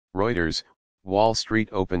Reuters, Wall Street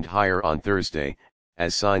opened higher on Thursday,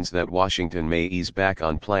 as signs that Washington may ease back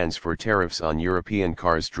on plans for tariffs on European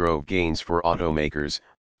cars drove gains for automakers,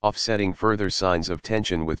 offsetting further signs of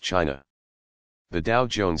tension with China. The Dow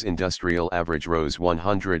Jones Industrial Average rose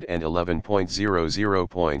 111.00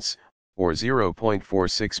 points, or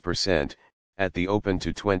 0.46%, at the open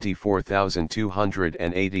to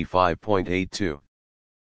 24,285.82.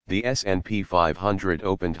 The S&P 500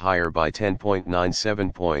 opened higher by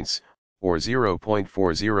 10.97 points, or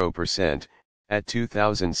 0.40%, at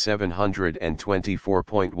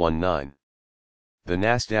 2,724.19. The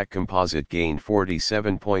Nasdaq Composite gained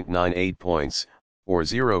 47.98 points, or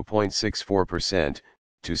 0.64%,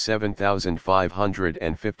 to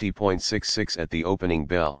 7,550.66 at the opening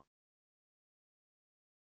bell.